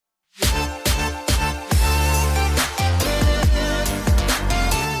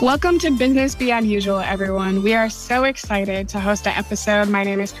Welcome to Business Beyond Usual, everyone. We are so excited to host an episode. My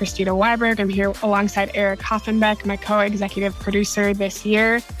name is Christina Weiberg. I'm here alongside Eric Hoffenbeck, my co-executive producer this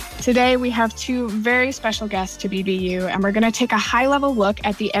year. Today, we have two very special guests to BBU, and we're going to take a high-level look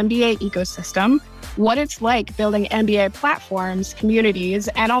at the MBA ecosystem, what it's like building MBA platforms, communities,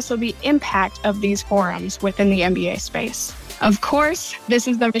 and also the impact of these forums within the MBA space. Of course, this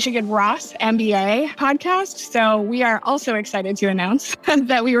is the Michigan Ross MBA podcast, so we are also excited to announce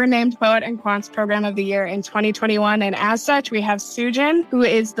that we were named Poet and Quants Program of the Year in 2021, and as such, we have Sujin, who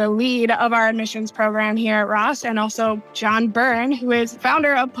is the lead of our admissions program here at Ross, and also John Byrne, who is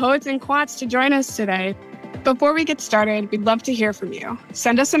founder of Poets and Quants, to join us today. Before we get started, we'd love to hear from you.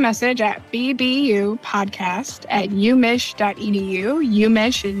 Send us a message at bbupodcast@umich.edu.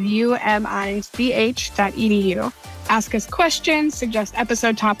 UMich is UMICH.edu. Ask us questions, suggest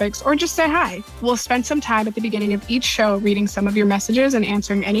episode topics, or just say hi. We'll spend some time at the beginning of each show reading some of your messages and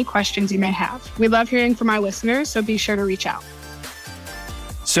answering any questions you may have. We love hearing from our listeners, so be sure to reach out.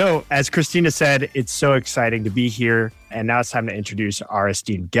 So, as Christina said, it's so exciting to be here. And now it's time to introduce our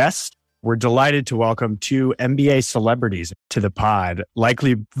esteemed guest. We're delighted to welcome two MBA celebrities to the pod,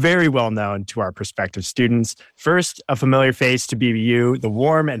 likely very well known to our prospective students. First, a familiar face to BBU, the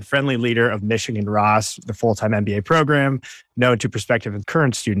warm and friendly leader of Michigan Ross, the full-time MBA program, known to prospective and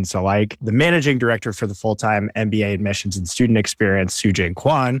current students alike, the managing director for the full-time MBA admissions and student experience, Sujin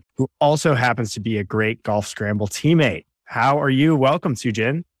Kwan, who also happens to be a great golf scramble teammate. How are you? Welcome,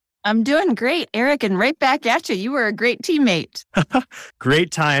 Sujin. I'm doing great, Eric, and right back at you. You were a great teammate. Great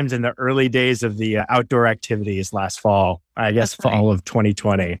times in the early days of the outdoor activities last fall, fall of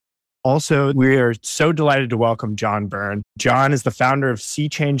 2020. Also, we are so delighted to welcome John Byrne. John is the founder of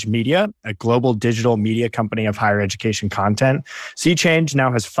SeaChange Media, a global digital media company of higher education content. SeaChange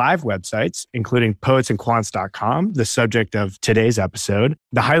now has 5 websites, including poetsandquants.com, the subject of today's episode,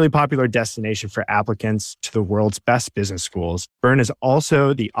 the highly popular destination for applicants to the world's best business schools. Byrne is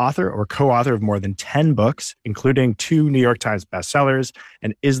also the author or co-author of more than 10 books, including 2 New York Times bestsellers,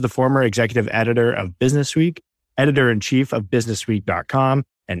 and is the former executive editor of Business Week, editor-in-chief of businessweek.com,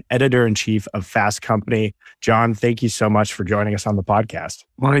 and editor-in-chief of Fast Company. John, thank you so much for joining us on the podcast.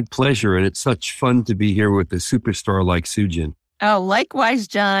 My pleasure. And it's such fun to be here with a superstar like Sujin. Oh, likewise,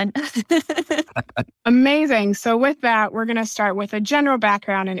 John. Amazing. So with that, we're going to start with a general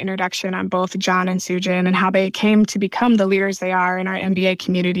background and introduction on both John and Sujin and how they came to become the leaders they are in our MBA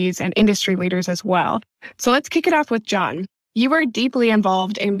communities and industry leaders as well. So let's kick it off with John. You were deeply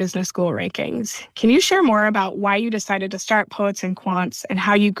involved in business school rankings. Can you share more about why you decided to start Poets and Quants and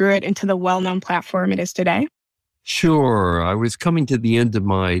how you grew it into the well-known platform it is today? Sure. I was coming to the end of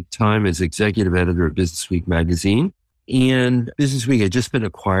my time as executive editor of Business Week magazine, and Business Week had just been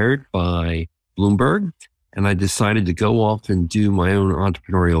acquired by Bloomberg, and I decided to go off and do my own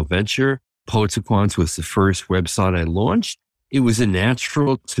entrepreneurial venture. Poets and Quants was the first website I launched. It was a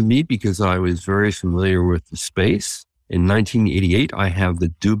natural to me because I was very familiar with the space. In 1988, I have the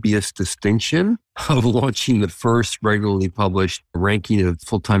dubious distinction of launching the first regularly published ranking of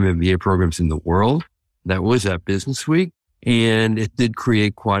full-time MBA programs in the world. That was at Business Week. And it did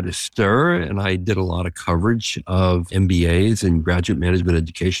create quite a stir. And I did a lot of coverage of MBAs and graduate management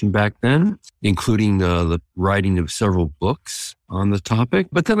education back then, including the writing of several books on the topic.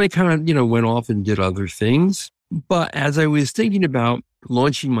 But then I kind of, went off and did other things. But as I was thinking about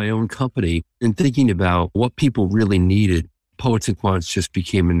launching my own company and thinking about what people really needed, Poets and Quants just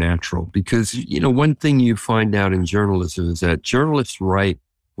became a natural. Because, one thing you find out in journalism is that journalists write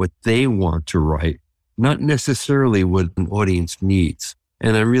what they want to write, not necessarily what an audience needs.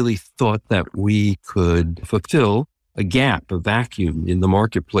 And I really thought that we could fulfill a gap, a vacuum in the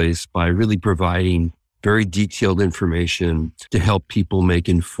marketplace by really providing very detailed information to help people make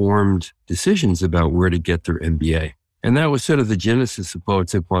informed decisions about where to get their MBA. And that was sort of the genesis of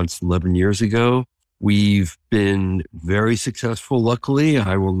Poets and Quants 11 years ago. We've been very successful, luckily.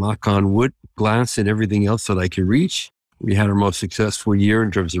 I will knock on wood, glass, and everything else that I can reach. We had our most successful year in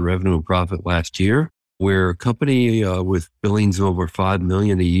terms of revenue and profit last year. We're a company with billings of over $5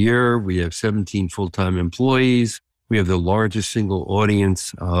 million a year. We have 17 full-time employees. We have the largest single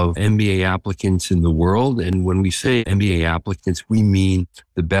audience of MBA applicants in the world. And when we say MBA applicants, we mean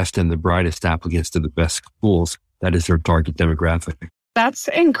the best and the brightest applicants to the best schools. That is our target demographic. That's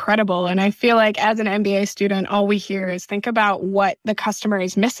incredible. And I feel like as an MBA student, all we hear is think about what the customer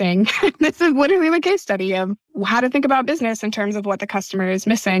is missing. This is literally the case study of how to think about business in terms of what the customer is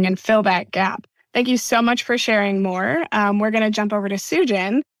missing and fill that gap. Thank you so much for sharing more. We're going to jump over to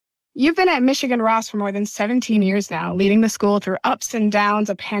Sujin. You've been at Michigan Ross for more than 17 years now, leading the school through ups and downs,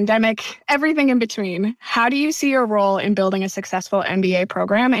 a pandemic, everything in between. How do you see your role in building a successful MBA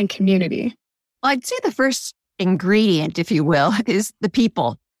program and community? Well, I'd say the first ingredient, if you will, is the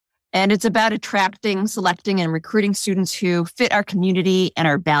people. And it's about attracting, selecting, and recruiting students who fit our community and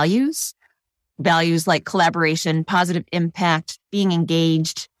our values. Values like collaboration, positive impact, being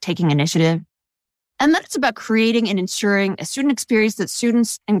engaged, taking initiative. And then it's about creating and ensuring a student experience that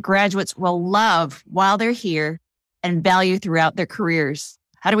students and graduates will love while they're here and value throughout their careers.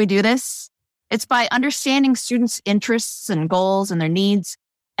 How do we do this? It's by understanding students' interests and goals and their needs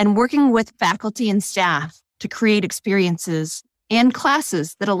and working with faculty and staff to create experiences and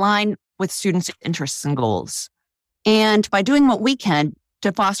classes that align with students' interests and goals. And by doing what we can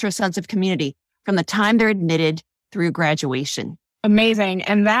to foster a sense of community from the time they're admitted through graduation. Amazing.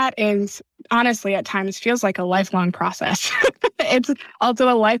 And that is honestly at times feels like a lifelong process. It's also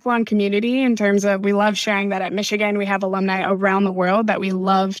a lifelong community in terms of we love sharing that at Michigan. We have alumni around the world that we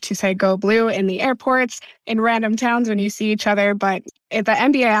love to say go blue in the airports, in random towns when you see each other. But the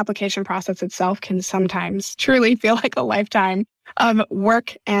MBA application process itself can sometimes truly feel like a lifetime of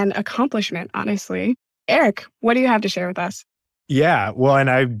work and accomplishment, honestly. Eric, what do you have to share with us? Yeah, well, and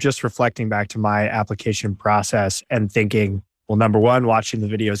I'm just reflecting back to my application process and thinking, well, number one, watching the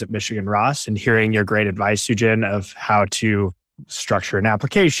videos at Michigan Ross and hearing your great advice, Sujin, of how to structure an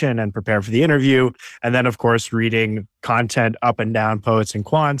application and prepare for the interview. And then, of course, reading content up and down poets and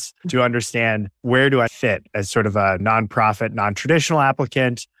quants to understand where do I fit as sort of a nonprofit, non-traditional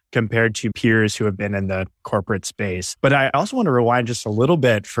applicant compared to peers who have been in the corporate space. But I also want to rewind just a little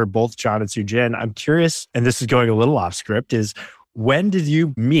bit for both John and Sujin. I'm curious, and this is going a little off script, is when did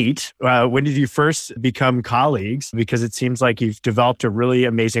you meet? When did you first become colleagues? Because it seems like you've developed a really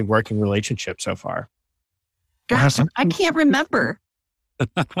amazing working relationship so far. Gosh, I can't remember.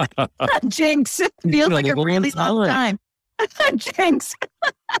 Jinx, it feels like a really long time. Jinx.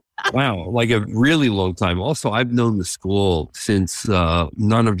 Wow, like a really long time. Also, I've known the school since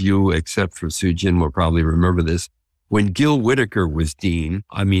none of you except for Sujin will probably remember this. When Gil Whitaker was dean,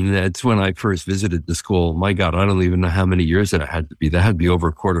 I mean, that's when I first visited the school. My God, I don't even know how many years that had to be. That had to be over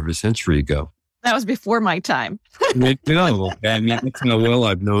a quarter of a century ago. That was before my time. No, I mean, that's how well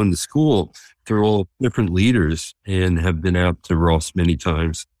I've known the school. They're all different leaders and have been out to Ross many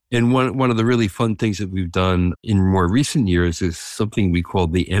times. And one of the really fun things that we've done in more recent years is something we call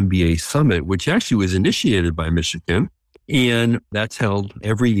the MBA Summit, which actually was initiated by Michigan. And that's held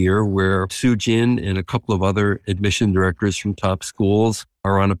every year where Sujin and a couple of other admission directors from top schools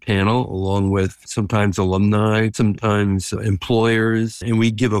are on a panel along with sometimes alumni, sometimes employers. And we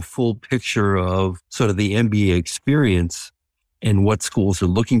give a full picture of sort of the MBA experience and what schools are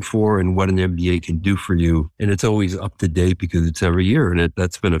looking for and what an MBA can do for you. And it's always up to date because it's every year. And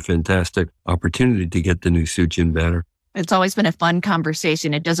that's been a fantastic opportunity to get to know Sujin better. It's always been a fun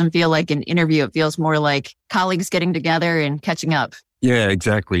conversation. It doesn't feel like an interview. It feels more like colleagues getting together and catching up. Yeah,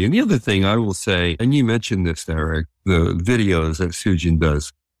 exactly. And the other thing I will say, and you mentioned this, Eric, the videos that Sujin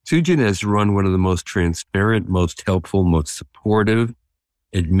does. Sujin has run one of the most transparent, most helpful, most supportive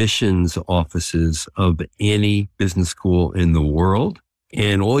admissions offices of any business school in the world.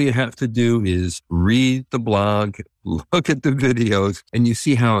 And all you have to do is read the blog, look at the videos, and you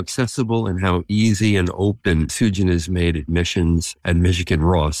see how accessible and how easy and open Sujin has made admissions at Michigan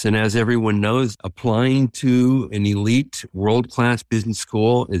Ross. And as everyone knows, applying to an elite world-class business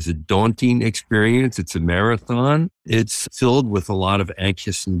school is a daunting experience. It's a marathon. It's filled with a lot of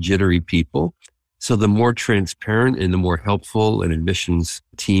anxious and jittery people. So the more transparent and the more helpful an admissions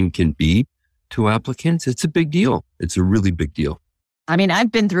team can be to applicants, it's a big deal. It's a really big deal. I mean,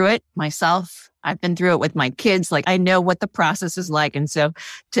 I've been through it myself. I've been through it with my kids. Like, I know what the process is like. And so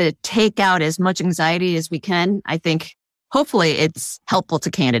to take out as much anxiety as we can, I think hopefully it's helpful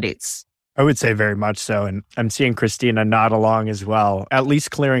to candidates. I would say very much so. And I'm seeing Christina nod along as well, at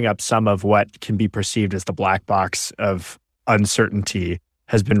least clearing up some of what can be perceived as the black box of uncertainty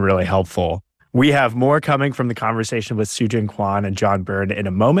has been really helpful. We have more coming from the conversation with Sujin Kwan and John Byrne in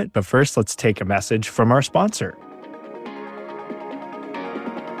a moment. But first, let's take a message from our sponsor.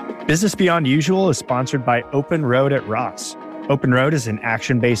 Business Beyond Usual is sponsored by Open Road at Ross. Open Road is an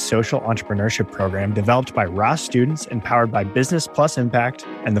action-based social entrepreneurship program developed by Ross students and powered by Business Plus Impact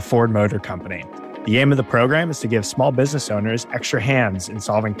and the Ford Motor Company. The aim of the program is to give small business owners extra hands in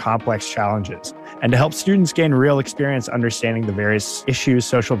solving complex challenges and to help students gain real experience understanding the various issues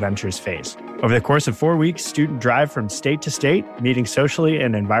social ventures face. Over the course of 4 weeks, students drive from state to state, meeting socially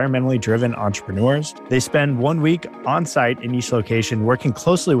and environmentally driven entrepreneurs. They spend 1 week on site in each location, working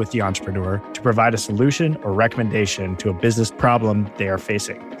closely with the entrepreneur to provide a solution or recommendation to a business problem they are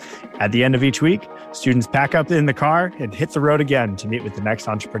facing. At the end of each week, students pack up in the car and hit the road again to meet with the next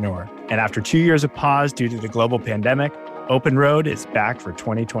entrepreneur. And after 2 years of pause due to the global pandemic, Open Road is back for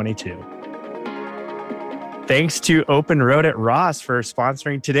 2022. Thanks to Open Road at Ross for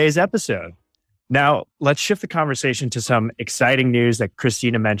sponsoring today's episode. Now, let's shift the conversation to some exciting news that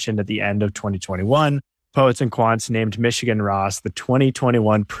Christina mentioned at the end of 2021. Poets and Quants named Michigan Ross the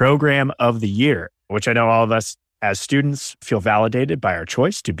 2021 Program of the Year, which I know all of us as students feel validated by our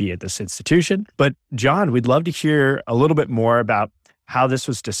choice to be at this institution. But John, we'd love to hear a little bit more about how this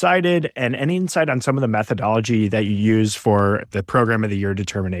was decided and any insight on some of the methodology that you use for the Program of the Year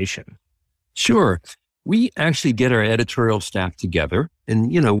determination. Sure. We actually get our editorial staff together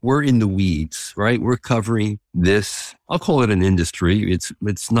and, we're in the weeds, right? We're covering this. I'll call it an industry.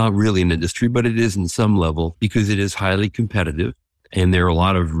 It's not really an industry, but it is in some level because it is highly competitive. And there are a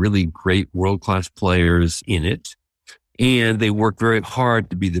lot of really great world-class players in it. And they work very hard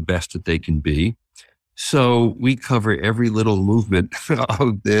to be the best that they can be. So we cover every little movement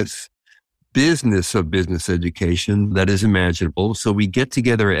of this business of business education that is imaginable. So we get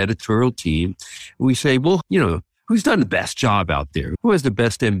together an editorial team. And we say, well, who's done the best job out there? Who has the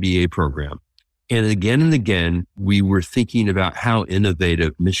best MBA program? And again, we were thinking about how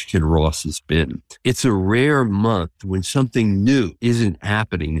innovative Michigan Ross has been. It's a rare month when something new isn't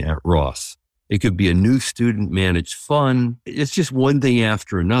happening at Ross. It could be a new student-managed fund. It's just one thing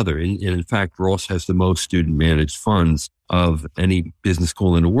after another. And in fact, Ross has the most student-managed funds of any business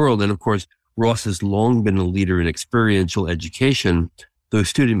school in the world. And of course, Ross has long been a leader in experiential education. Those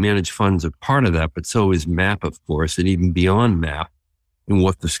student-managed funds are part of that, but so is MAP, of course, and even beyond MAP and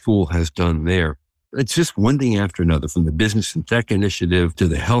what the school has done there. It's just one thing after another, from the Business and Tech Initiative to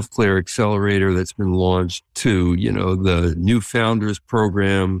the Healthcare Accelerator that's been launched to, the New Founders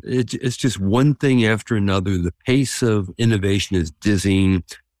Program. It's just one thing after another. The pace of innovation is dizzying,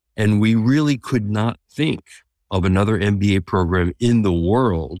 and we really could not think of another MBA program in the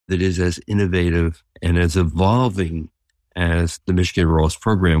world that is as innovative and as evolving as the Michigan Ross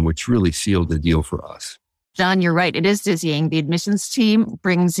program, which really sealed the deal for us. John, you're right. It is dizzying. The admissions team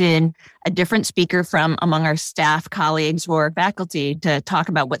brings in a different speaker from among our staff, colleagues, or faculty to talk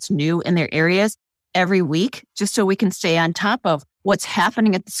about what's new in their areas every week, just so we can stay on top of what's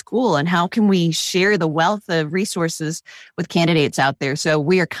happening at the school and how can we share the wealth of resources with candidates out there. So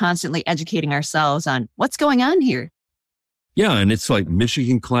we are constantly educating ourselves on what's going on here. Yeah, and it's like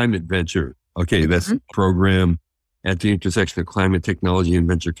Michigan Climate Venture. Okay, that's a program at the intersection of climate technology and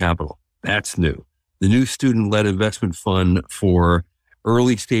venture capital. That's new. The new student-led investment fund for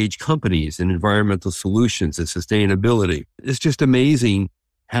early stage companies and environmental solutions and sustainability. It's just amazing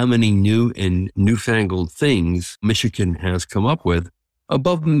how many new and newfangled things Michigan has come up with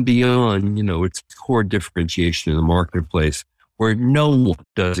above and beyond, its core differentiation in the marketplace, where no one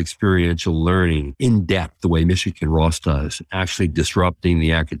does experiential learning in depth the way Michigan Ross does, actually disrupting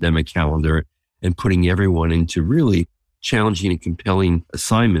the academic calendar and putting everyone into really challenging and compelling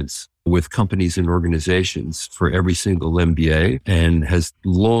assignments with companies and organizations for every single MBA, and has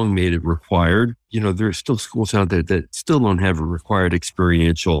long made it required. There are still schools out there that still don't have a required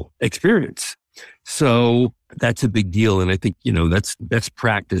experiential experience. So that's a big deal. And I think, that's best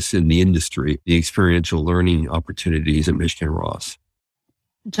practice in the industry, the experiential learning opportunities at Michigan Ross.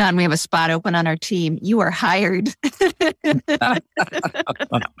 John, we have a spot open on our team. You are hired.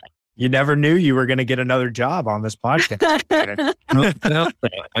 You never knew you were going to get another job on this podcast.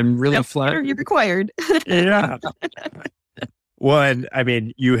 I'm really flattered. You're required. Yeah. One,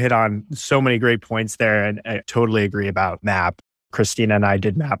 you hit on so many great points there, and I totally agree about MAP. Christina and I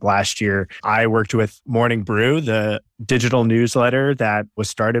did MAP last year. I worked with Morning Brew, the digital newsletter that was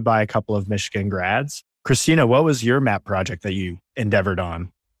started by a couple of Michigan grads. Christina, what was your MAP project that you endeavored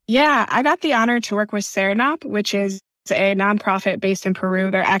on? Yeah, I got the honor to work with Serenap, which is a nonprofit based in Peru.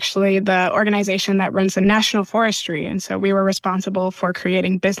 They're actually the organization that runs the national forestry. And so we were responsible for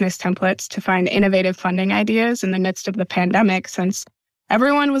creating business templates to find innovative funding ideas in the midst of the pandemic, since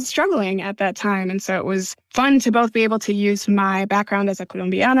everyone was struggling at that time. And so it was fun to both be able to use my background as a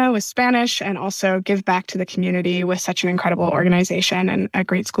Colombiana with Spanish and also give back to the community with such an incredible organization and a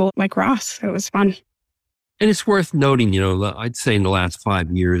great school like Ross. It was fun. And it's worth noting, I'd say in the last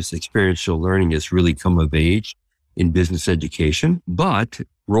 5 years, experiential learning has really come of age in business education, but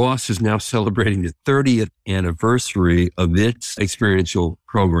Ross is now celebrating the 30th anniversary of its experiential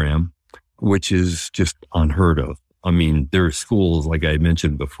program, which is just unheard of. I mean, there are schools, like I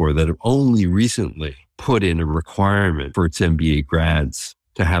mentioned before, that have only recently put in a requirement for its MBA grads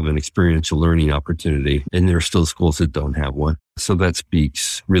to have an experiential learning opportunity. And there are still schools that don't have one. So that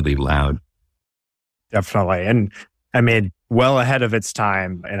speaks really loud. Definitely. And I mean, well ahead of its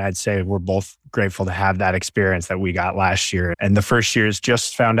time. And I'd say we're both grateful to have that experience that we got last year. And the first years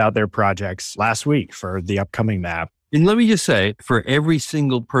just found out their projects last week for the upcoming MAP. And let me just say, for every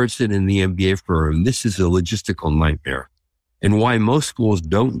single person in the MBA firm, this is a logistical nightmare. And why most schools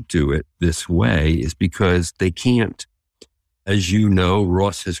don't do it this way is because they can't. As you know,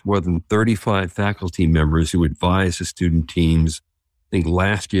 Ross has more than 35 faculty members who advise the student teams. I think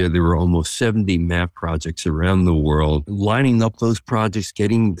last year there were almost 70 MAP projects around the world, lining up those projects,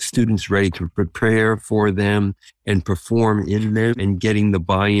 getting students ready to prepare for them and perform in them, and getting the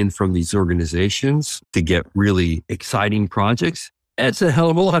buy-in from these organizations to get really exciting projects. That's a hell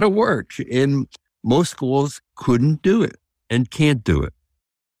of a lot of work. And most schools couldn't do it and can't do it.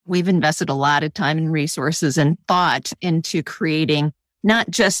 We've invested a lot of time and resources and thought into creating not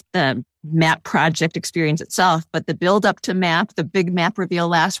just the MAP project experience itself, but the build up to MAP, the big MAP reveal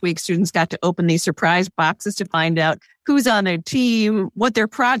last week. Students got to open these surprise boxes to find out who's on their team, what their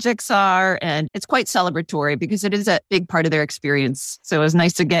projects are. And it's quite celebratory because it is a big part of their experience. So it was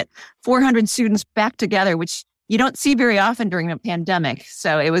nice to get 400 students back together, which you don't see very often during a pandemic.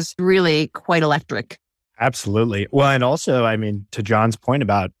 So it was really quite electric. Absolutely. Well, and also, I mean, to John's point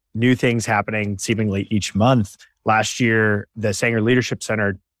about new things happening seemingly each month, last year, the Sanger Leadership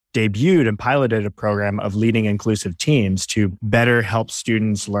Center debuted and piloted a program of leading inclusive teams to better help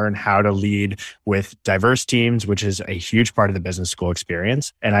students learn how to lead with diverse teams, which is a huge part of the business school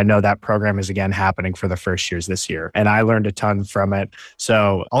experience. And I know that program is again happening for the first years this year. And I learned a ton from it.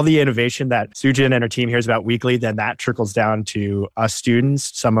 So all the innovation that Sujin and her team hears about weekly, then that trickles down to us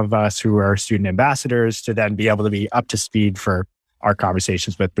students, some of us who are student ambassadors, to then be able to be up to speed for our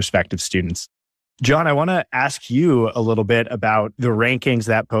conversations with prospective students. John, I want to ask you a little bit about the rankings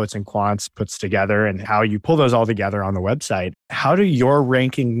that Poets and Quants puts together and how you pull those all together on the website. How do your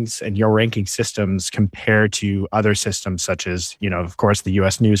rankings and your ranking systems compare to other systems such as, of course, the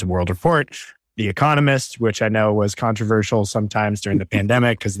U.S. News and World Report, The Economist, which I know was controversial sometimes during the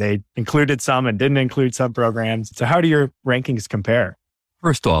pandemic because they included some and didn't include some programs. So how do your rankings compare?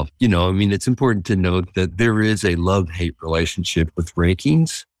 First off, it's important to note that there is a love-hate relationship with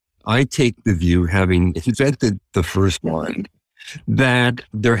rankings. I take the view, having invented the first one, that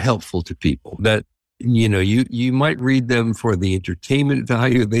they're helpful to people, that, you might read them for the entertainment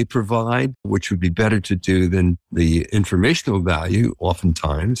value they provide, which would be better to do than the informational value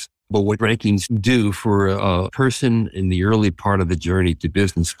oftentimes. But what rankings do for a person in the early part of the journey to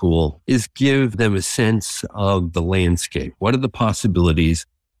business school is give them a sense of the landscape. What are the possibilities?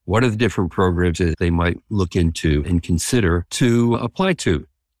 What are the different programs that they might look into and consider to apply to?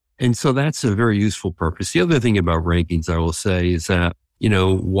 And so that's a very useful purpose. The other thing about rankings, I will say, is that,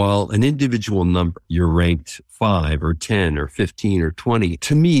 while an individual number, you're ranked 5 or 10 or 15 or 20,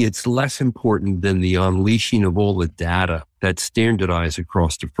 to me, it's less important than the unleashing of all the data that's standardized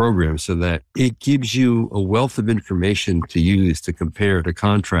across the program so that it gives you a wealth of information to use, to compare, to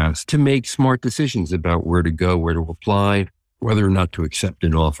contrast, to make smart decisions about where to go, where to apply, whether or not to accept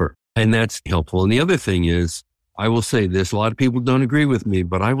an offer. And that's helpful. And the other thing is, I will say this, a lot of people don't agree with me,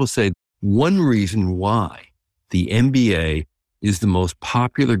 but I will say one reason why the MBA is the most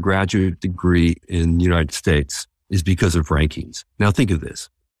popular graduate degree in the United States is because of rankings. Now think of this.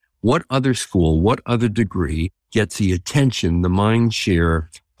 What other school, what other degree gets the attention, the mind share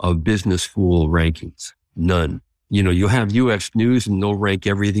of business school rankings? None. You have U.S. News and they'll rank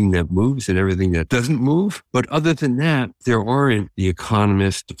everything that moves and everything that doesn't move. But other than that, there aren't The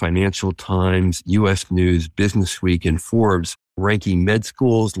Economist, the Financial Times, U.S. News, Business Week, and Forbes ranking med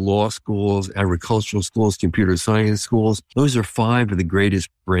schools, law schools, agricultural schools, computer science schools. Those are 5 of the greatest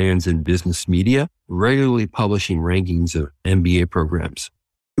brands in business media, regularly publishing rankings of MBA programs.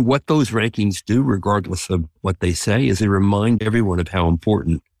 What those rankings do, regardless of what they say, is they remind everyone of how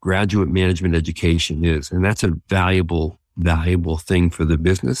important graduate management education is. And that's a valuable thing for the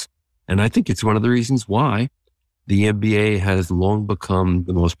business. And I think it's one of the reasons why the MBA has long become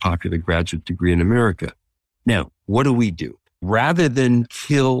the most popular graduate degree in America. Now, what do? Rather than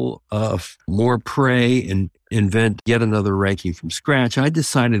kill more prey and invent yet another ranking from scratch, I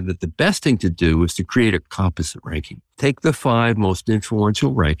decided that the best thing to do was to create a composite ranking. Take the 5 most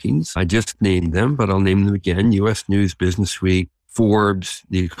influential rankings. I just named them, but I'll name them again: U.S. News, Business Week, Forbes,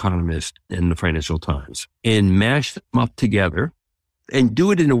 The Economist, and the Financial Times, and mash them up together and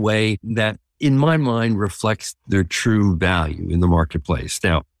do it in a way that, in my mind, reflects their true value in the marketplace.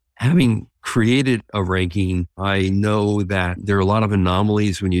 Now, having created a ranking, I know that there are a lot of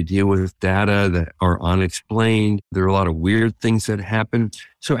anomalies when you deal with data that are unexplained. There are a lot of weird things that happen.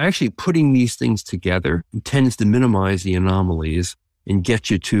 So actually putting these things together tends to minimize the anomalies and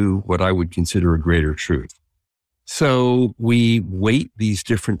get you to what I would consider a greater truth. So we weight these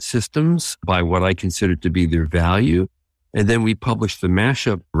different systems by what I consider to be their value. And then we publish the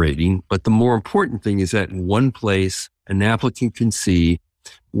mashup rating. But the more important thing is that in one place, an applicant can see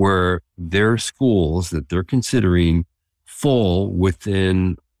where their schools that they're considering fall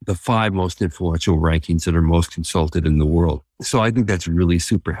within the 5 most influential rankings that are most consulted in the world. So I think that's really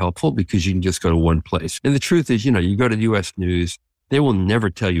super helpful because you can just go to one place. And the truth is, you go to US News, they will never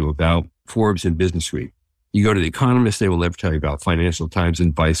tell you about Forbes and Business Week. You go to The Economist, they will never tell you about Financial Times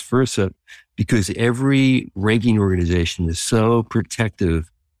and vice versa, because every ranking organization is so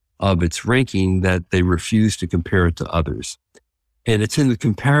protective of its ranking that they refuse to compare it to others. And it's in the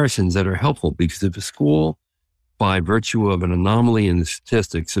comparisons that are helpful, because if a school, by virtue of an anomaly in the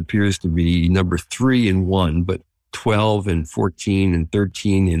statistics, appears to be number 3 in one, but 12 and 14 and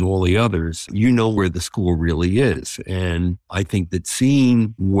 13 in all the others, you know where the school really is. And I think that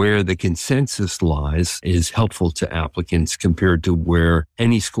seeing where the consensus lies is helpful to applicants compared to where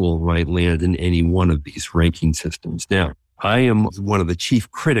any school might land in any one of these ranking systems. Now, I am one of the chief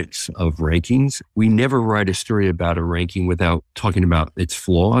critics of rankings. We never write a story about a ranking without talking about its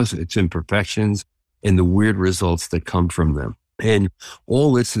flaws, its imperfections, and the weird results that come from them. And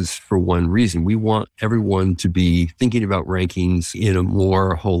all this is for one reason. We want everyone to be thinking about rankings in a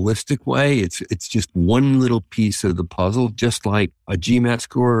more holistic way. It's just one little piece of the puzzle, just like a GMAT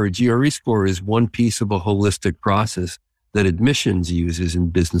score or a GRE score is one piece of a holistic process that admissions uses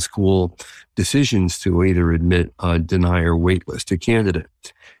in business school decisions to either admit, deny, or waitlist a candidate.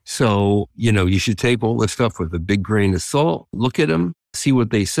 So, you should take all this stuff with a big grain of salt, look at them, see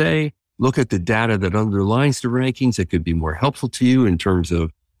what they say, look at the data that underlines the rankings that could be more helpful to you in terms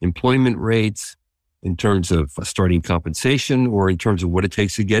of employment rates, in terms of starting compensation, or in terms of what it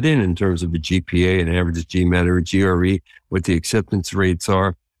takes to get in terms of a GPA, an average GMAT or a GRE, what the acceptance rates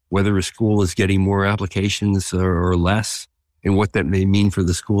are, whether a school is getting more applications or less, and what that may mean for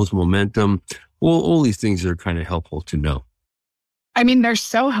the school's momentum. All these things are kind of helpful to know. I mean, they're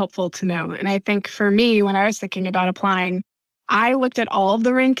so helpful to know. And I think for me, when I was thinking about applying, I looked at all of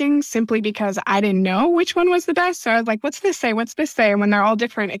the rankings simply because I didn't know which one was the best. So I was like, what's this say? What's this say? And when they're all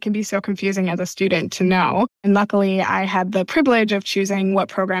different, it can be so confusing as a student to know. And luckily, I had the privilege of choosing what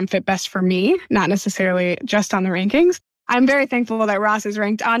program fit best for me, not necessarily just on the rankings. I'm very thankful that Ross is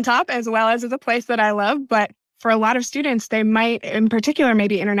ranked on top as well as a place that I love. But for a lot of students, they might, in particular,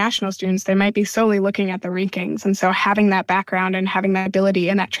 maybe international students, they might be solely looking at the rankings. And so having that background and having that ability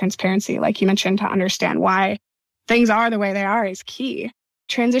and that transparency, like you mentioned, to understand why things are the way they are is key.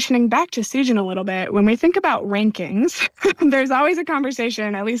 Transitioning back to Sujin a little bit, when we think about rankings, there's always a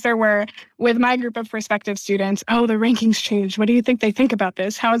conversation, at least there were with my group of prospective students, oh, the rankings changed. What do you think they think about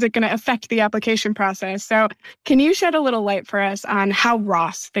this? How is it going to affect the application process? So can you shed a little light for us on how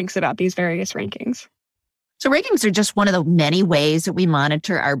Ross thinks about these various rankings? So rankings are just one of the many ways that we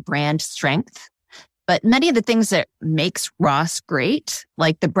monitor our brand strength. But many of the things that makes Ross great,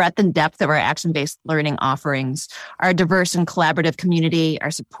 like the breadth and depth of our action-based learning offerings, our diverse and collaborative community,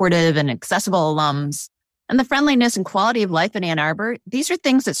 our supportive and accessible alums, and the friendliness and quality of life in Ann Arbor, these are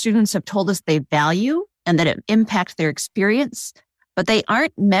things that students have told us they value and that it impact their experience, but they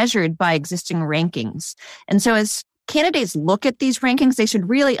aren't measured by existing rankings. And so as candidates look at these rankings, they should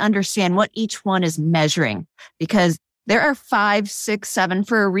really understand what each one is measuring, because there are 5, 6, 7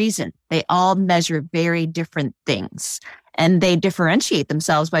 for a reason. They all measure very different things, and they differentiate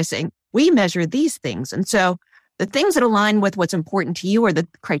themselves by saying, we measure these things. And so the things that align with what's important to you are the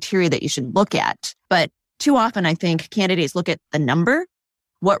criteria that you should look at. But too often, I think candidates look at the number,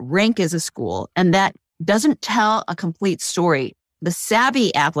 what rank is a school, and that doesn't tell a complete story. The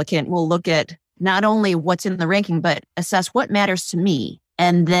savvy applicant will look at not only what's in the ranking, but assess what matters to me,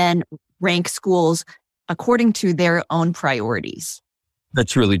 and then rank schools according to their own priorities.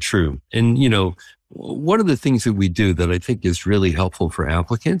 That's really true. And, one of the things that we do that I think is really helpful for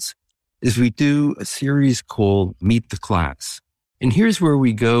applicants is we do a series called Meet the Class. And here's where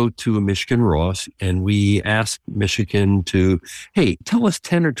we go to a Michigan Ross and we ask Michigan to, hey, tell us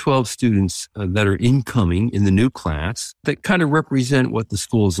 10 or 12 students that are incoming in the new class that kind of represent what the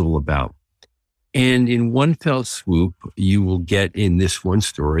school is all about. And in one fell swoop, you will get in this one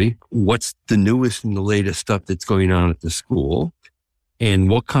story, what's the newest and the latest stuff that's going on at the school, and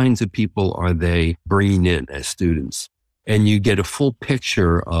what kinds of people are they bringing in as students. and you get a full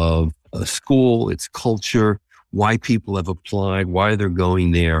picture of a school, its culture, why people have applied, why they're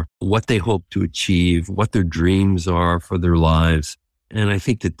going there, what they hope to achieve, what their dreams are for their lives. And I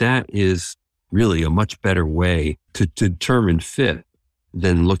think that is really a much better way to determine fit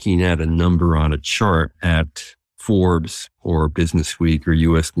than looking at a number on a chart at Forbes or Business Week or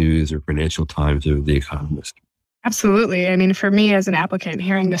US News or Financial Times or The Economist. Absolutely. I mean, for me as an applicant,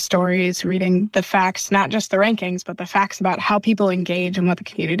 hearing the stories, reading the facts, not just the rankings, but the facts about how people engage and what the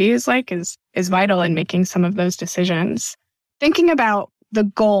community is like is vital in making some of those decisions. Thinking about the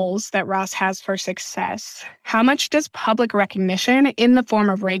goals that Ross has for success, how much does public recognition in the form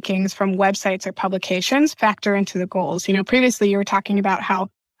of rankings from websites or publications factor into the goals? Previously you were talking about how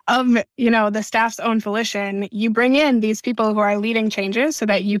of, the staff's own volition, you bring in these people who are leading changes so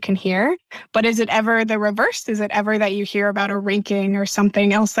that you can hear. But is it ever the reverse? Is it ever that you hear about a ranking or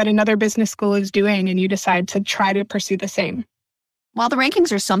something else that another business school is doing and you decide to try to pursue the same? While the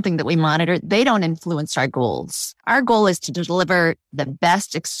rankings are something that we monitor, they don't influence our goals. Our goal is to deliver the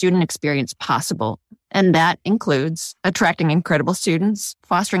best student experience possible. And that includes attracting incredible students,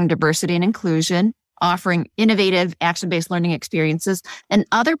 fostering diversity and inclusion, offering innovative action-based learning experiences, and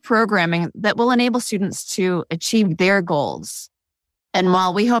other programming that will enable students to achieve their goals. And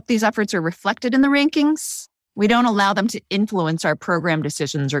while we hope these efforts are reflected in the rankings, we don't allow them to influence our program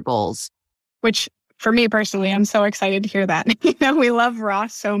decisions or goals. Which, for me personally, I'm so excited to hear that. We love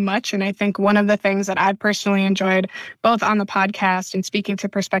Ross so much. And I think one of the things that I've personally enjoyed, both on the podcast and speaking to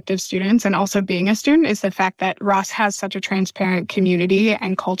prospective students and also being a student, is the fact that Ross has such a transparent community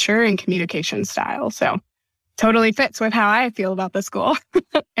and culture and communication style. So totally fits with how I feel about the school.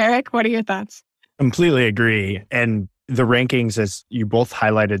 Eric, what are your thoughts? Completely agree. And the rankings, as you both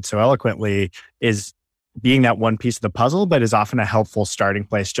highlighted so eloquently, is being that one piece of the puzzle, but is often a helpful starting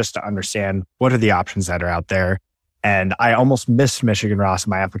place just to understand what are the options that are out there. And I almost missed Michigan Ross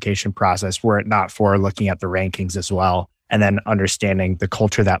in my application process were it not for looking at the rankings as well, and then understanding the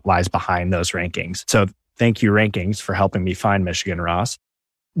culture that lies behind those rankings. So thank you, rankings, for helping me find Michigan Ross.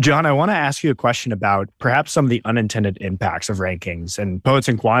 John, I want to ask you a question about perhaps some of the unintended impacts of rankings. And Poets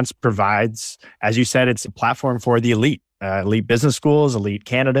and Quants provides, as you said, it's a platform for the elite business schools, elite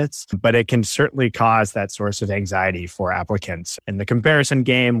candidates, but it can certainly cause that source of anxiety for applicants. In the comparison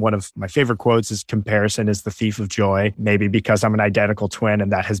game, one of my favorite quotes is comparison is the thief of joy, maybe because I'm an identical twin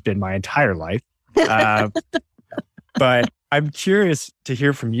and that has been my entire life. But I'm curious to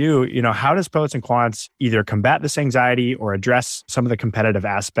hear from you, how does Poets and Quants either combat this anxiety or address some of the competitive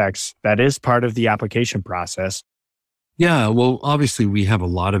aspects that is part of the application process? Yeah, well, obviously we have a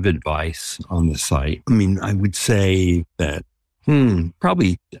lot of advice on the site. I mean, I would say that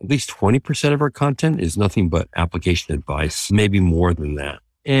probably at least 20% of our content is nothing but application advice, maybe more than that.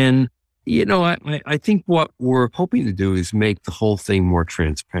 And, I think what we're hoping to do is make the whole thing more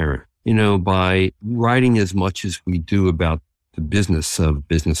transparent, by writing as much as we do about the business of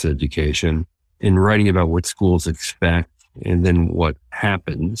business education and writing about what schools expect and then what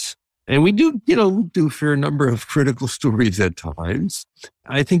happens. And we do a fair number of critical stories at times.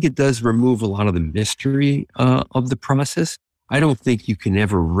 I think it does remove a lot of the mystery of the process. I don't think you can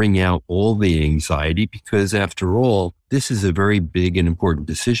ever wring out all the anxiety because, after all, this is a very big and important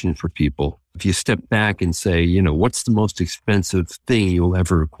decision for people. If you step back and say, what's the most expensive thing you'll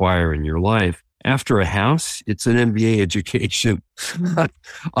ever acquire in your life? After a house, it's an MBA education.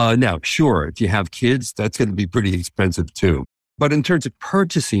 Now, sure, if you have kids, that's going to be pretty expensive too. But in terms of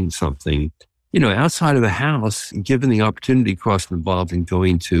purchasing something, outside of the house, given the opportunity cost involved in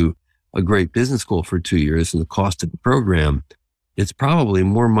going to a great business school for 2 years and the cost of the program, it's probably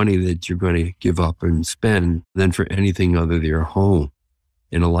more money that you're going to give up and spend than for anything other than your home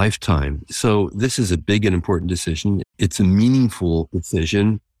in a lifetime. So this is a big and important decision. It's a meaningful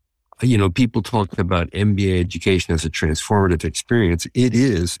decision. People talk about MBA education as a transformative experience. It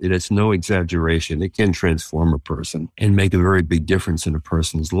is. It is no exaggeration. It can transform a person and make a very big difference in a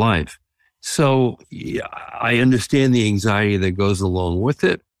person's life. So I understand the anxiety that goes along with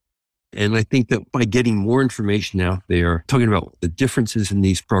it. And I think that by getting more information out there, talking about the differences in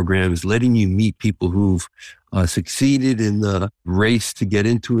these programs, letting you meet people who've succeeded in the race to get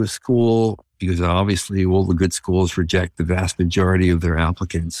into a school, because obviously all the good schools reject the vast majority of their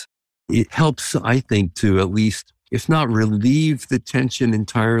applicants. It helps, I think, to at least, if not relieve the tension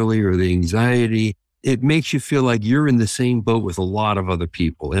entirely or the anxiety, it makes you feel like you're in the same boat with a lot of other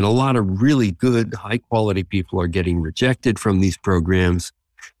people. And a lot of really good, high quality people are getting rejected from these programs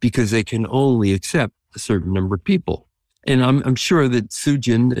because they can only accept a certain number of people. And I'm sure that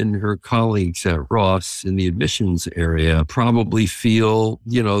Sujin and her colleagues at Ross in the admissions area probably feel,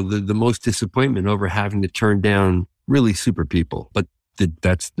 the most disappointment over having to turn down really super people. But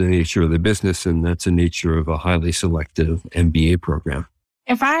that's the nature of the business, and that's the nature of a highly selective MBA program.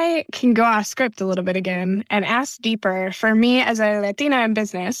 If I can go off script a little bit again and ask deeper, for me as a Latina in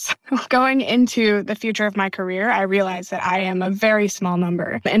business, going into the future of my career, I realize that I am a very small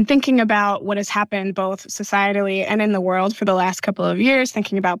number. And thinking about what has happened both societally and in the world for the last couple of years,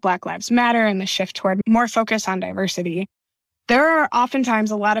 thinking about Black Lives Matter and the shift toward more focus on diversity, there are oftentimes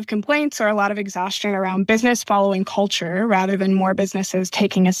a lot of complaints or a lot of exhaustion around business following culture rather than more businesses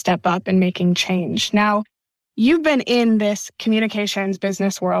taking a step up and making change. Now, you've been in this communications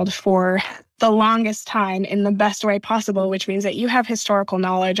business world for the longest time in the best way possible, which means that you have historical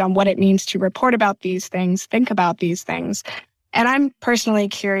knowledge on what it means to report about these things, think about these things. And I'm personally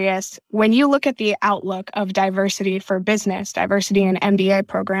curious, when you look at the outlook of diversity for business, diversity in MBA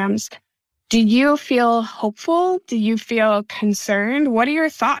programs, do you feel hopeful? Do you feel concerned? What are your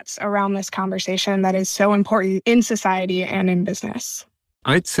thoughts around this conversation that is so important in society and in business?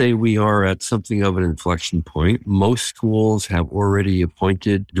 I'd say we are at something of an inflection point. Most schools have already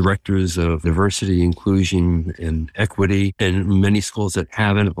appointed directors of diversity, inclusion, and equity. And many schools that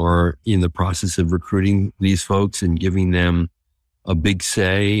haven't are in the process of recruiting these folks and giving them a big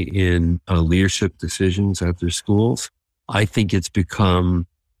say in leadership decisions at their schools. I think it's become,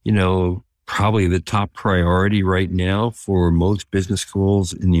 probably the top priority right now for most business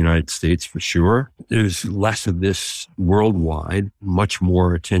schools in the United States, for sure. There's less of this worldwide, much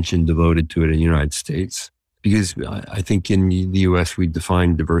more attention devoted to it in the United States, because I think in the US, we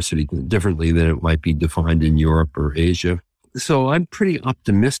define diversity differently than it might be defined in Europe or Asia. So I'm pretty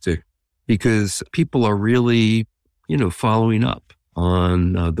optimistic because people are really, following up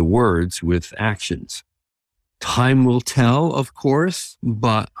on the words with actions. Time will tell, of course,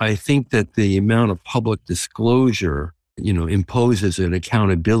 but I think that the amount of public disclosure, imposes an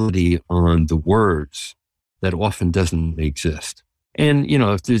accountability on the words that often doesn't exist. And,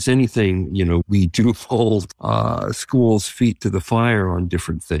 if there's anything, we do hold schools' feet to the fire on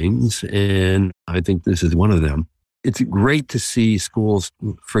different things. And I think this is one of them. It's great to see schools,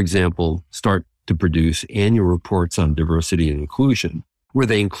 for example, start to produce annual reports on diversity and inclusion, where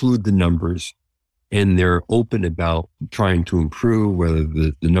they include the numbers. And they're open about trying to improve whether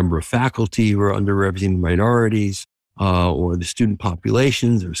the number of faculty who are underrepresented minorities, or the student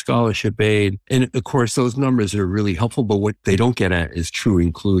populations or scholarship aid. And of course, those numbers are really helpful, but what they don't get at is true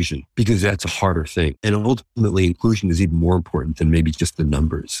inclusion, because that's a harder thing. And ultimately, inclusion is even more important than maybe just the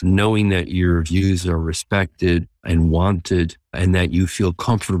numbers. Knowing that your views are respected and wanted, and that you feel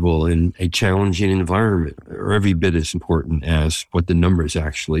comfortable in a challenging environment are every bit as important as what the numbers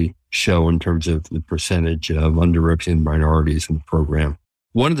actually show in terms of the percentage of underrepresented minorities in the program.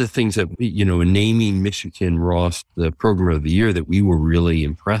 One of the things that, in naming Michigan Ross the program of the year that we were really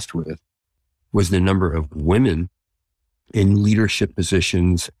impressed with was the number of women in leadership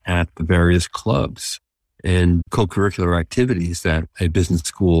positions at the various clubs and co-curricular activities that a business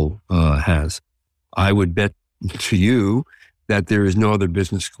school has. I would bet to you that there is no other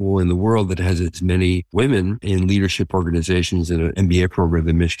business school in the world that has as many women in leadership organizations in an MBA program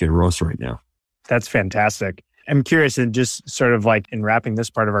than Michigan Ross right now. That's fantastic. I'm curious, and just sort of like in wrapping this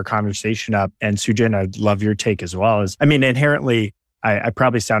part of our conversation up, and Sujin, I'd love your take as well. Inherently, I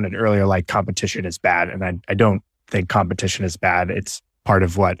probably sounded earlier like competition is bad, and I don't think competition is bad. It's part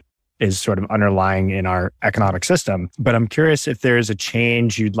of what is sort of underlying in our economic system. But I'm curious if there is a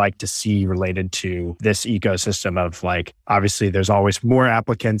change you'd like to see related to this ecosystem of obviously there's always more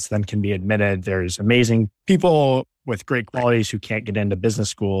applicants than can be admitted. There's amazing people with great qualities who can't get into business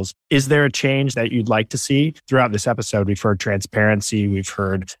schools. Is there a change that you'd like to see? Throughout this episode, we've heard transparency, we've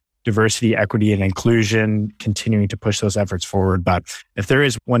heard diversity, equity, and inclusion, continuing to push those efforts forward. But if there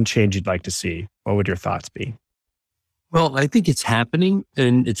is one change you'd like to see, what would your thoughts be? Well, I think it's happening,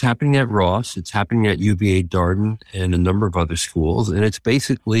 and it's happening at Ross. It's happening at UVA Darden and a number of other schools. And it's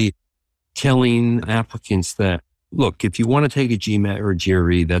basically telling applicants that, look, if you want to take a GMAT or a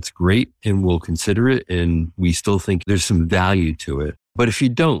GRE, that's great, and we'll consider it. And we still think there's some value to it. But if you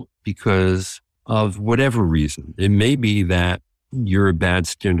don't, because of whatever reason, it may be that you're a bad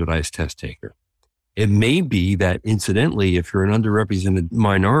standardized test taker. It may be that, incidentally, if you're an underrepresented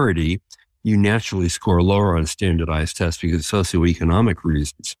minority, you naturally score lower on standardized tests because of socioeconomic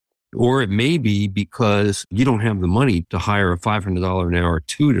reasons. Or it may be because you don't have the money to hire a $500 an hour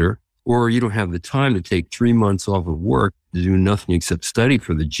tutor, or you don't have the time to take 3 months off of work to do nothing except study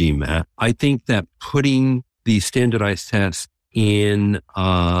for the GMAT. I think that putting these standardized tests in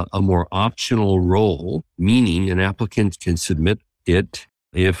a more optional role, meaning an applicant can submit it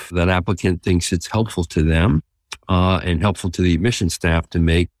if that applicant thinks it's helpful to them and helpful to the admission staff to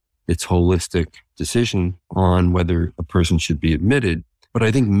make its holistic decision on whether a person should be admitted. But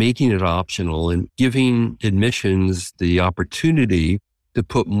I think making it optional and giving admissions the opportunity to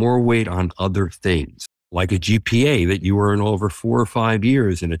put more weight on other things, like a GPA that you earn over 4 or 5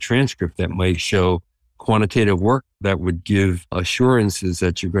 years and a transcript that might show quantitative work that would give assurances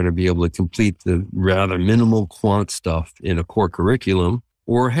that you're going to be able to complete the rather minimal quant stuff in a core curriculum.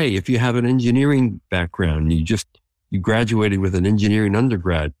 Or, hey, if you have an engineering background, you graduated with an engineering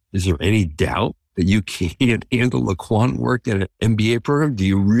undergrad, is there any doubt that you can't handle the quant work in an MBA program? Do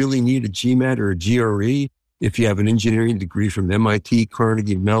you really need a GMAT or a GRE? If you have an engineering degree from MIT,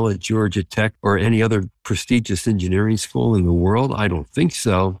 Carnegie Mellon, Georgia Tech, or any other prestigious engineering school in the world? I don't think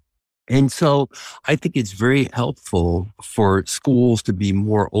so. And so I think it's very helpful for schools to be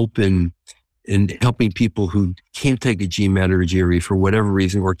more open in helping people who can't take a GMAT or a GRE for whatever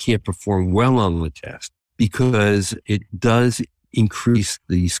reason or can't perform well on the test, because it does increase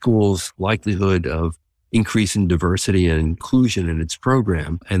the school's likelihood of increasing diversity and inclusion in its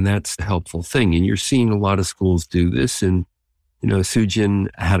program. And that's the helpful thing. And you're seeing a lot of schools do this. And, Sujin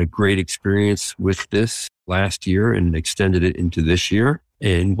had a great experience with this last year and extended it into this year.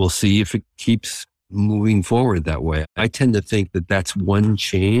 And we'll see if it keeps moving forward that way. I tend to think that that's one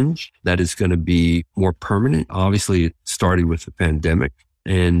change that is going to be more permanent. Obviously, it started with the pandemic.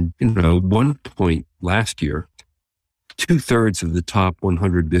 And, one point last year, 2/3 of the top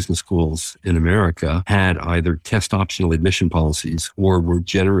 100 business schools in America had either test optional admission policies or were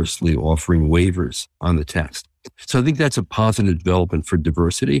generously offering waivers on the test. So I think that's a positive development for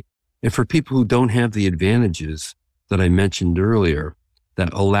diversity and for people who don't have the advantages that I mentioned earlier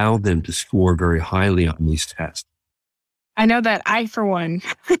that allow them to score very highly on these tests. I know that I, for one,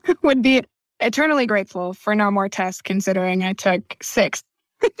 would be eternally grateful for no more tests, considering I took 6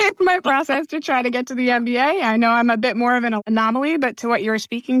 in my process to try to get to the MBA. I know I'm a bit more of an anomaly, but to what you were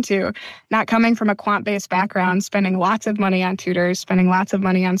speaking to, not coming from a quant-based background, spending lots of money on tutors, spending lots of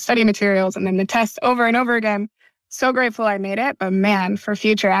money on study materials, and then the test over and over again. So grateful I made it, but man, for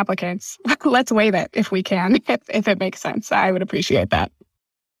future applicants, let's waive it if we can, if it makes sense. I would appreciate that.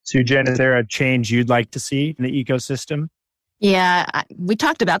 Sujin, is there a change you'd like to see in the ecosystem? Yeah, we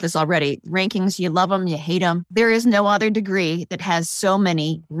talked about this already. Rankings, you love them, you hate them. There is no other degree that has so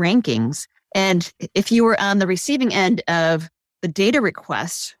many rankings. And if you were on the receiving end of the data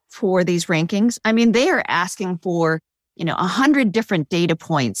requests for these rankings, they are asking for, 100 different data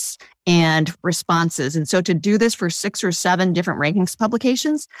points and responses. And so to do this for 6 or 7 different rankings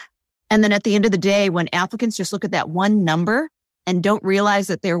publications, and then at the end of the day, when applicants just look at that one number and don't realize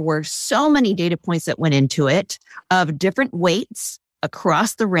that there were so many data points that went into it of different weights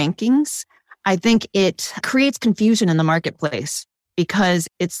across the rankings, I think it creates confusion in the marketplace because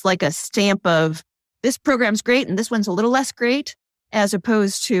it's like a stamp of this program's great and this one's a little less great, as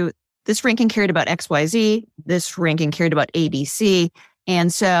opposed to this ranking cared about XYZ, this ranking cared about ABC.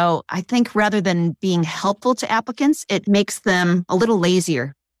 And so I think rather than being helpful to applicants, it makes them a little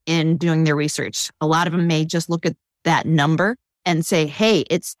lazier in doing their research. A lot of them may just look at that number and say, hey,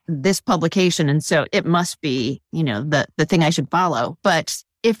 it's this publication. And so it must be, the thing I should follow. But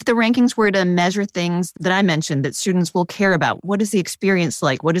if the rankings were to measure things that I mentioned that students will care about, what is the experience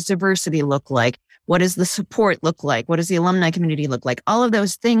like? What does diversity look like? What does the support look like? What does the alumni community look like? All of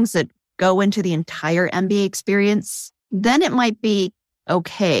those things that go into the entire MBA experience, then it might be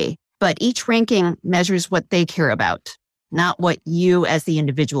okay. But each ranking measures what they care about, not what you as the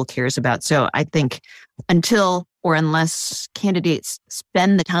individual cares about. So I think unless candidates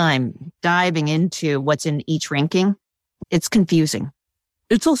spend the time diving into what's in each ranking, it's confusing.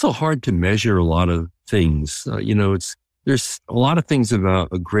 It's also hard to measure a lot of things. There's a lot of things about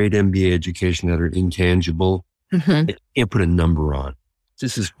a great MBA education that are intangible. Mm-hmm. You can't put a number on.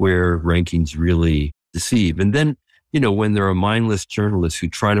 This is where rankings really deceive. And then, when there are mindless journalists who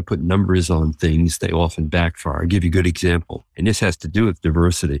try to put numbers on things, they often backfire. I'll give you a good example. And this has to do with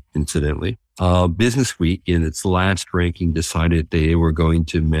diversity, incidentally. Business Week, in its last ranking, decided they were going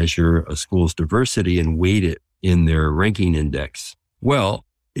to measure a school's diversity and weight it in their ranking index. Well,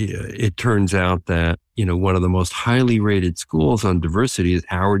 it turns out that, one of the most highly rated schools on diversity is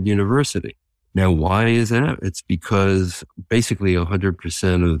Howard University. Now, why is that? It's because basically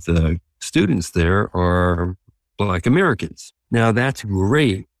 100% of the students there are Black Americans. Now, that's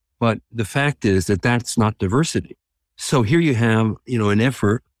great, but the fact is that that's not diversity. So here you have, an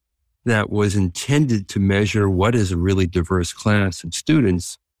effort that was intended to measure what is a really diverse class of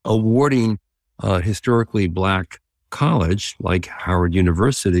students, awarding historically Black college like Howard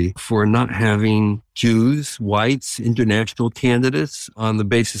University for not having Jews, whites, international candidates on the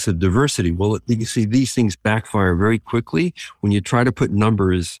basis of diversity. Well, you see these things backfire very quickly when you try to put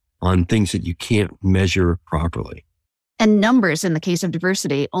numbers on things that you can't measure properly. And numbers, in the case of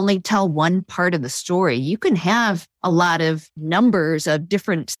diversity, only tell one part of the story. You can have a lot of numbers of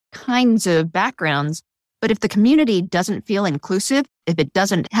different kinds of backgrounds, but if the community doesn't feel inclusive, if it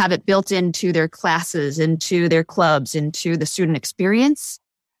doesn't have it built into their classes, into their clubs, into the student experience,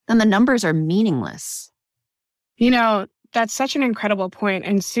 then the numbers are meaningless. You know, that's such an incredible point.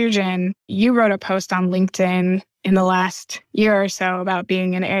 And Sujin, you wrote a post on LinkedIn in the last year or so about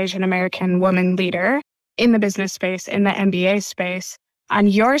being an Asian American woman leader in the business space, in the MBA space. On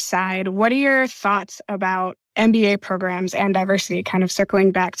your side, what are your thoughts about MBA programs and diversity? Kind of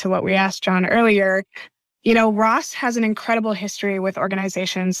circling back to what we asked John earlier. You know, Ross has an incredible history with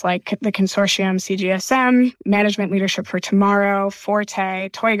organizations like the Consortium CGSM, Management Leadership for Tomorrow, Forte,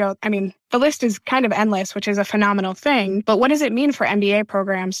 Toigo. I mean, the list is kind of endless, which is a phenomenal thing. But what does it mean for MBA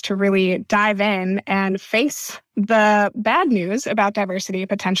programs to really dive in and face the bad news about diversity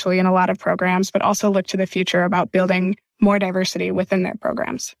potentially in a lot of programs, but also look to the future about building more diversity within their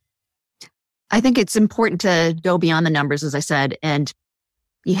programs? I think it's important to go beyond the numbers, as I said, and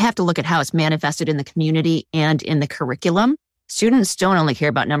you have to look at how it's manifested in the community and in the curriculum. Students don't only care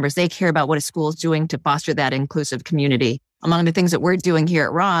about numbers, they care about what a school is doing to foster that inclusive community. Among the things that we're doing here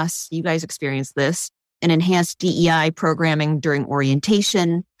at Ross, you guys experienced this, an enhanced DEI programming during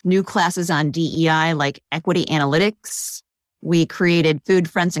orientation, new classes on DEI like equity analytics. We created Food,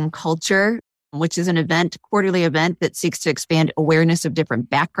 Friends, and Culture, which is an quarterly event that seeks to expand awareness of different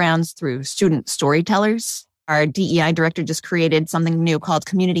backgrounds through student storytellers. Our DEI director just created something new called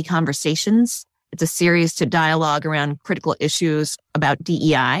Community Conversations. It's a series to dialogue around critical issues about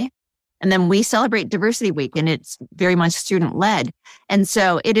DEI. And then we celebrate Diversity Week, and it's very much student-led. And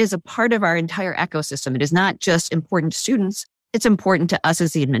so it is a part of our entire ecosystem. It is not just important to students. It's important to us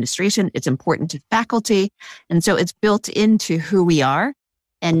as the administration. It's important to faculty. And so it's built into who we are,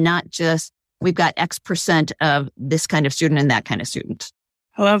 and not just we've got X% of this kind of student and that kind of student.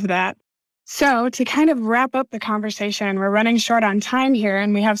 I love that. So to kind of wrap up the conversation, we're running short on time here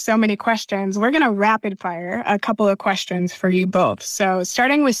and we have so many questions. We're going to rapid fire a couple of questions for you both. So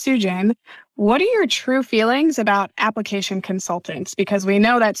starting with Sujin, what are your true feelings about application consultants? Because we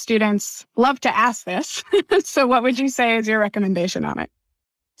know that students love to ask this. So what would you say is your recommendation on it?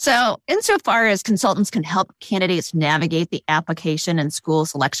 So insofar as consultants can help candidates navigate the application and school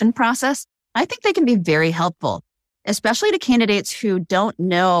selection process, I think they can be very helpful, especially to candidates who don't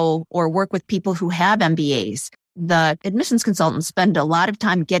know or work with people who have MBAs. The admissions consultants spend a lot of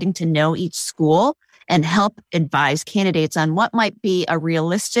time getting to know each school and help advise candidates on what might be a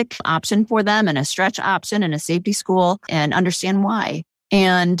realistic option for them and a stretch option and a safety school, and understand why.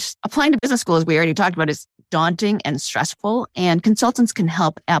 And applying to business school, as we already talked about, is daunting and stressful, and consultants can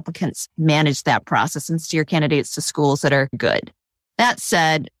help applicants manage that process and steer candidates to schools that are good. That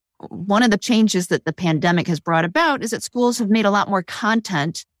said, one of the changes that the pandemic has brought about is that schools have made a lot more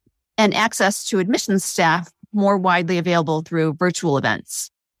content and access to admissions staff more widely available through virtual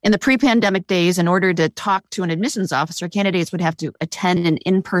events. In the pre-pandemic days, in order to talk to an admissions officer, candidates would have to attend an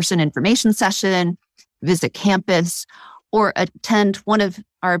in-person information session, visit campus, or attend one of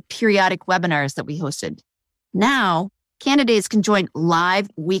our periodic webinars that we hosted. Now, candidates can join live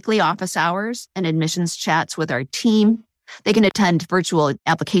weekly office hours and admissions chats with our team. They can attend virtual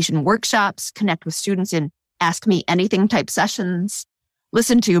application workshops, connect with students in Ask Me Anything type sessions,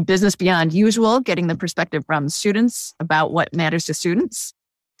 listen to Business Beyond Usual, getting the perspective from students about what matters to students.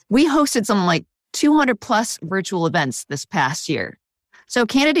 We hosted something like 200 plus virtual events this past year. So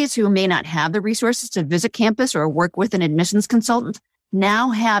candidates who may not have the resources to visit campus or work with an admissions consultant now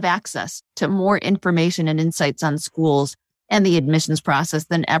have access to more information and insights on schools and the admissions process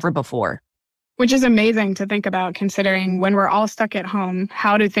than ever before. Which is amazing to think about, considering when we're all stuck at home,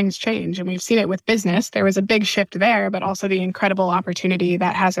 how do things change? And we've seen it with business. There was a big shift there, but also the incredible opportunity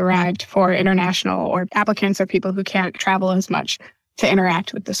that has arrived for international or applicants or people who can't travel as much to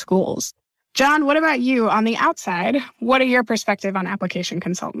interact with the schools. John, what about you on the outside? What are your perspective on application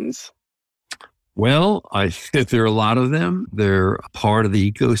consultants? Well, I think there are a lot of them. They're a part of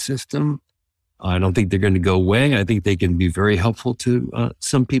the ecosystem. I don't think they're going to go away. I think they can be very helpful to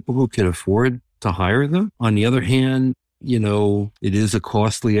some people who can afford to hire them. On the other hand, it is a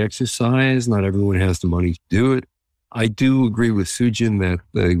costly exercise. Not everyone has the money to do it. I do agree with Sujin that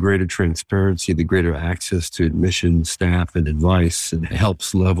the greater transparency, the greater access to admission staff and advice, and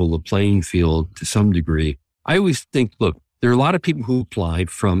helps level the playing field to some degree. I always think, look, there are a lot of people who applied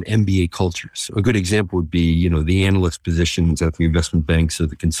from MBA cultures. A good example would be, the analyst positions at the investment banks or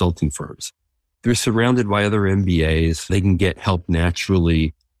the consulting firms. They're surrounded by other MBAs. They can get help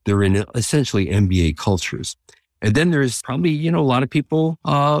naturally. They're in essentially MBA cultures. And then there's probably, a lot of people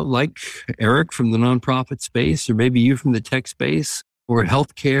like Eric from the nonprofit space, or maybe you from the tech space, or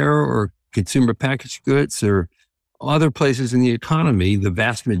healthcare, or consumer packaged goods, or other places in the economy, the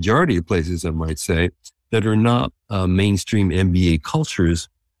vast majority of places, I might say, that are not mainstream MBA cultures,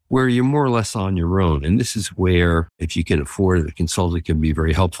 where you're more or less on your own. And this is where, if you can afford it, a consultant can be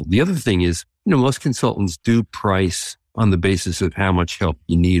very helpful. The other thing is, most consultants do price on the basis of how much help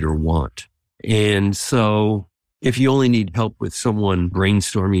you need or want. And so if you only need help with someone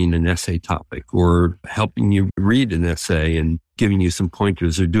brainstorming an essay topic, or helping you read an essay and giving you some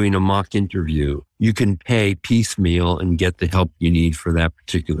pointers, or doing a mock interview, you can pay piecemeal and get the help you need for that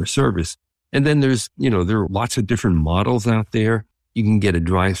particular service. And then there are lots of different models out there. You can get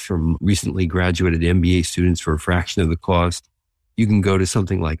advice from recently graduated MBA students for a fraction of the cost. You can go to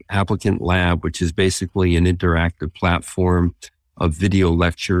something like Applicant Lab, which is basically an interactive platform of video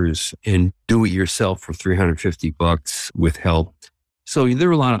lectures, and do it yourself for $350 with help. So there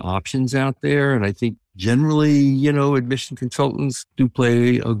are a lot of options out there. And I think generally, admission consultants do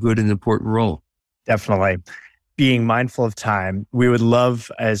play a good and important role. Definitely. Being mindful of time, we would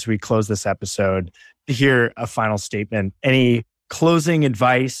love, as we close this episode, to hear a final statement. Any closing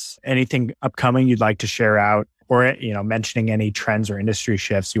advice, anything upcoming you'd like to share out, or mentioning any trends or industry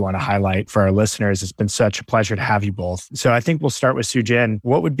shifts you want to highlight for our listeners. It's been such a pleasure to have you both. So I think we'll start with Sujin.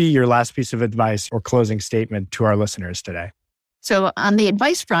 What would be your last piece of advice or closing statement to our listeners today? So on the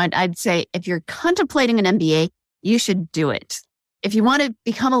advice front, I'd say if you're contemplating an MBA, you should do it. If you want to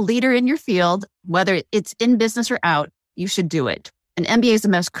become a leader in your field, whether it's in business or out, you should do it. An MBA is the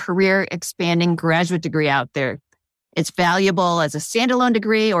most career expanding graduate degree out there. It's valuable as a standalone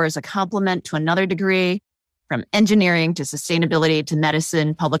degree or as a complement to another degree, from engineering to sustainability to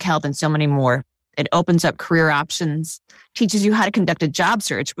medicine, public health, and so many more. It opens up career options, teaches you how to conduct a job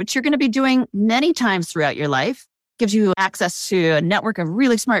search, which you're going to be doing many times throughout your life, gives you access to a network of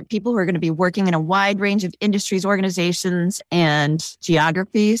really smart people who are going to be working in a wide range of industries, organizations, and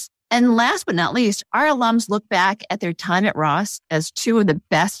geographies. And last but not least, our alums look back at their time at Ross as 2 of the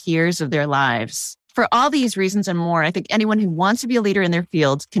best years of their lives. For all these reasons and more, I think anyone who wants to be a leader in their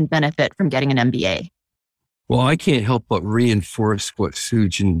field can benefit from getting an MBA. Well, I can't help but reinforce what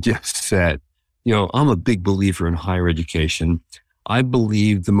Sujin just said. I'm a big believer in higher education. I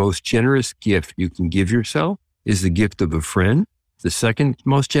believe the most generous gift you can give yourself is the gift of a friend. The second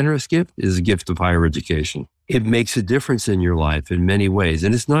most generous gift is the gift of higher education. It makes a difference in your life in many ways.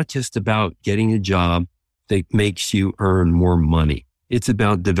 And it's not just about getting a job that makes you earn more money. It's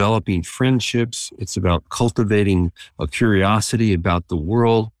about developing friendships. It's about cultivating a curiosity about the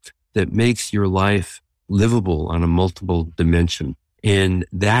world that makes your life livable on a multiple dimension. And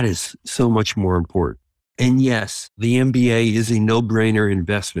that is so much more important. And yes, the MBA is a no-brainer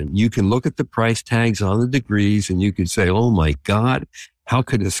investment. You can look at the price tags on the degrees and you could say, oh my God, how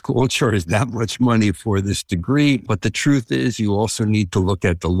could a school charge that much money for this degree? But the truth is you also need to look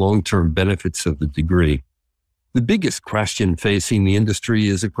at the long-term benefits of the degree. The biggest question facing the industry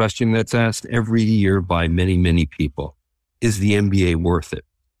is a question that's asked every year by many, many people. Is the MBA worth it?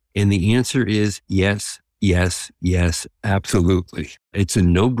 And the answer is yes, yes, yes, absolutely. It's a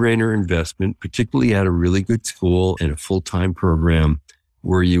no-brainer investment, particularly at a really good school and a full-time program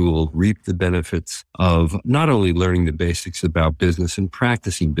where you will reap the benefits of not only learning the basics about business and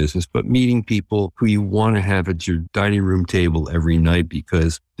practicing business, but meeting people who you want to have at your dining room table every night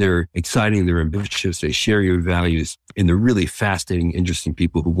because they're exciting, they're ambitious, they share your values, and they're really fascinating, interesting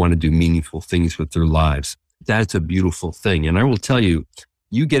people who want to do meaningful things with their lives. That's a beautiful thing. And I will tell you,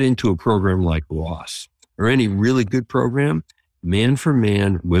 you get into a program like Ross or any really good program, man for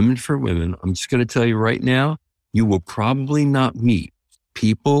man, women for women, I'm just going to tell you right now, you will probably not meet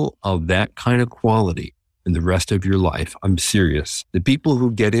people of that kind of quality in the rest of your life. I'm serious. The people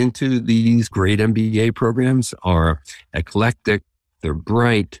who get into these great MBA programs are eclectic, they're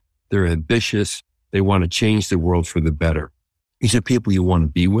bright, they're ambitious, they want to change the world for the better. These are people you want to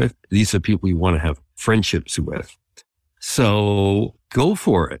be with. These are people you want to have friendships with. So go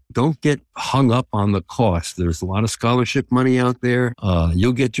for it. Don't get hung up on the cost. There's a lot of scholarship money out there.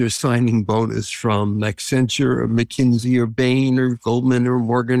 You'll get your signing bonus from Accenture or McKinsey or Bain or Goldman or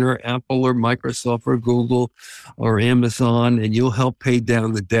Morgan or Apple or Microsoft or Google or Amazon, and you'll help pay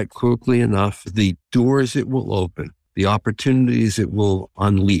down the debt quickly enough. The doors it will open, the opportunities it will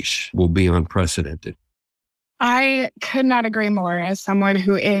unleash will be unprecedented. I could not agree more. As someone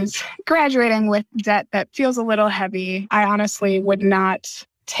who is graduating with debt that feels a little heavy, I honestly would not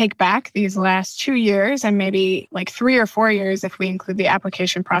take back these last 2 years and maybe like 3 or 4 years if we include the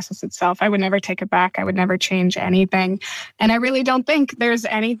application process itself. I would never take it back. I would never change anything. And I really don't think there's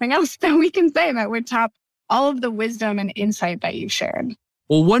anything else that we can say that would top all of the wisdom and insight that you've shared.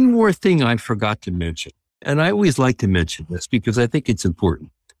 Well, one more thing I forgot to mention, and I always like to mention this because I think it's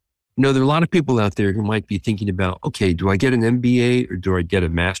important. You know, there are a lot of people out there who might be thinking about, okay, do I get an MBA or do I get a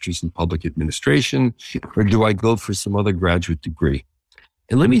master's in public administration or do I go for some other graduate degree?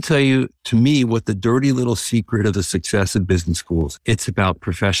 And let me tell you, to me, what the dirty little secret of the success of business schools, it's about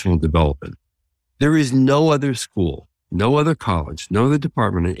professional development. There is no other school, no other college, no other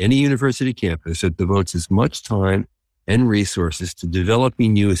department on any university campus that devotes as much time and resources to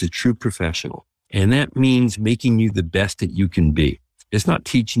developing you as a true professional. And that means making you the best that you can be. It's not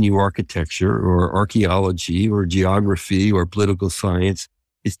teaching you architecture or archaeology or geography or political science.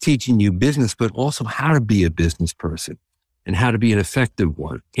 It's teaching you business, but also how to be a business person and how to be an effective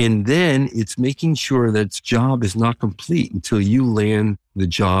one. And then it's making sure that its job is not complete until you land the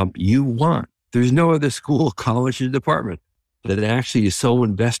job you want. There's no other school, college, or department that actually is so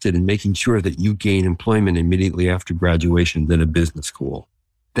invested in making sure that you gain employment immediately after graduation than a business school.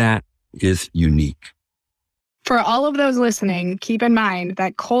 That is unique. For all of those listening, keep in mind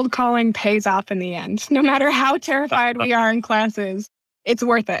that cold calling pays off in the end. No matter how terrified we are in classes, it's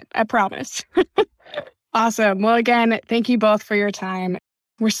worth it. I promise. Awesome. Well, again, thank you both for your time.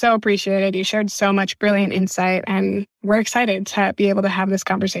 We're so appreciated. You shared so much brilliant insight, and we're excited to be able to have this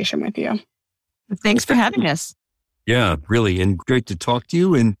conversation with you. Thanks for having us. Yeah, really. And great to talk to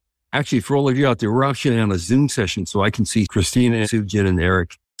you. And actually, for all of you out there, we're actually on a Zoom session, so I can see Christina, Sujin, and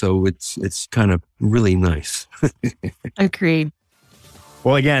Eric. So it's kind of really nice. Agreed.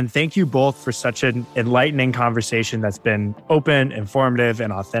 Well, again, thank you both for such an enlightening conversation that's been open, informative,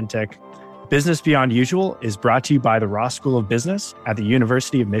 and authentic. Business Beyond Usual is brought to you by the Ross School of Business at the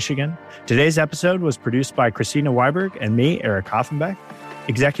University of Michigan. Today's episode was produced by Christina Weiberg and me, Eric Hoffenbeck.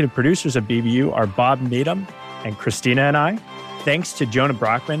 Executive producers of BBU are Bob Needham and Christina and I. Thanks to Jonah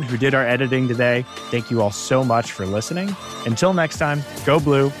Brockman, who did our editing today. Thank you all so much for listening. Until next time, go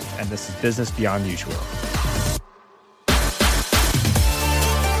blue, and this is Business Beyond Usual.